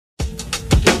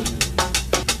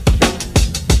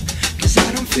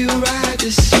feel right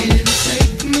this year,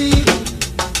 take me.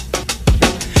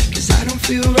 'Cause I don't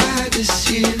feel right this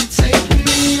year, take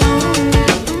me home.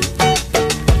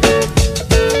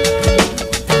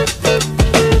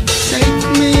 Take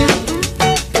me.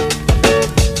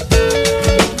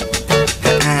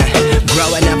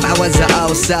 Growing up I was a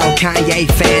oh-so Kanye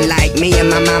fan. Like me and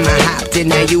my mama hopped in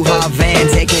a U-Haul van,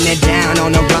 taking it down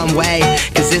on the runway,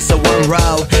 'cause it's a one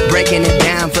road, breaking it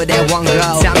down for that one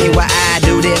go. Tell me why I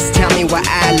do this, tell me why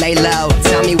I lay low.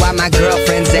 Tell me why my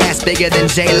girlfriend's ass bigger than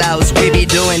J-Lo's. We be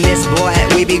doing this, boy,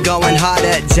 we be going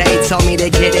harder. Jay told me to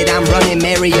get it, I'm running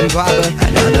Mary and Barber.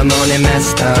 Another morning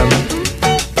messed up.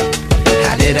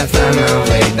 How did I find my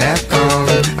way back home?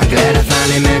 I'm glad I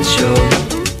finally met you.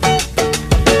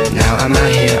 Now I'm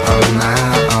out here on my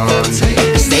own.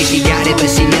 Say she got it, but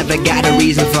she never got a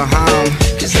reason for home.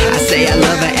 I say I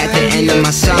love her at the end of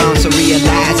my song, so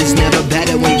realize it's never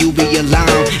better when you be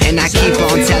alone. And I keep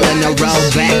on telling her roll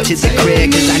back to the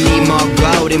crib, 'cause I need more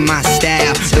gold in my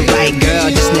style. The right girl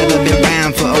just never been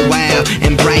around for a while,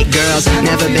 and bright girls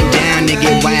never been down to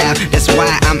get wild. That's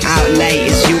why I'm out late,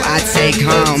 it's you I take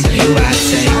home. You I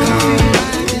take home.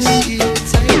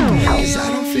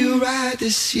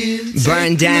 This year,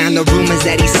 burn down the rumors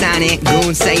that he's signing.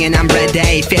 Goons saying I'm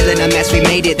ready, feeling a mess, we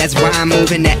made it, that's why I'm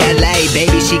moving to LA.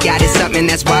 Baby, she got it something,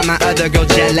 that's why my other girl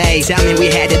jelly. Tell me we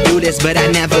had to do this, but I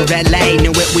never relay.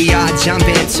 Knew it, we all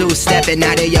jumping, two-stepping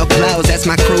out of your clothes. That's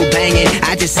my crew banging,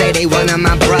 I just say they one of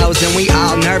my bros. And we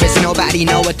all nervous, nobody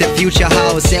know what the future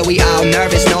holds. Said we all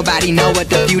nervous, nobody know what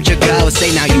the future goes.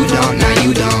 Say now you don't, now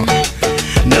you don't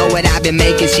know what I've been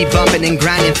making. She bumping and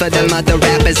grinding for them other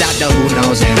rappers out there. Who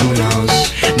knows and who knows?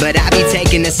 But I be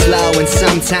taking it slow, and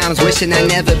sometimes wishing I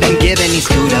never been given these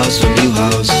kudos from you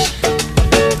hoes.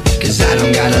 'Cause I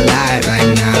don't got a lot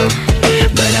right now,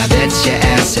 but I bet your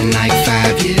ass in like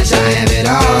 5 years I have it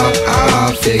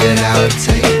all figured out.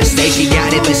 Say she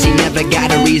got it, but she never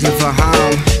got a reason for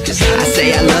home. I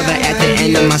say I love her at the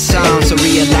end of my song, so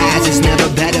realize it's never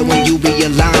better when you be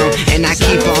alone. And I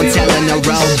keep on telling her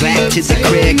roll back to the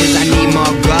crib, 'cause I need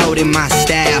more gold in my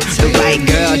style. The right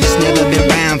girl just never been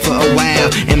around for a while,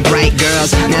 and bright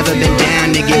girls never been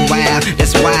down to get wild.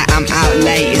 That's why I'm out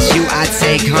late, it's you I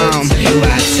take home. You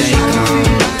I take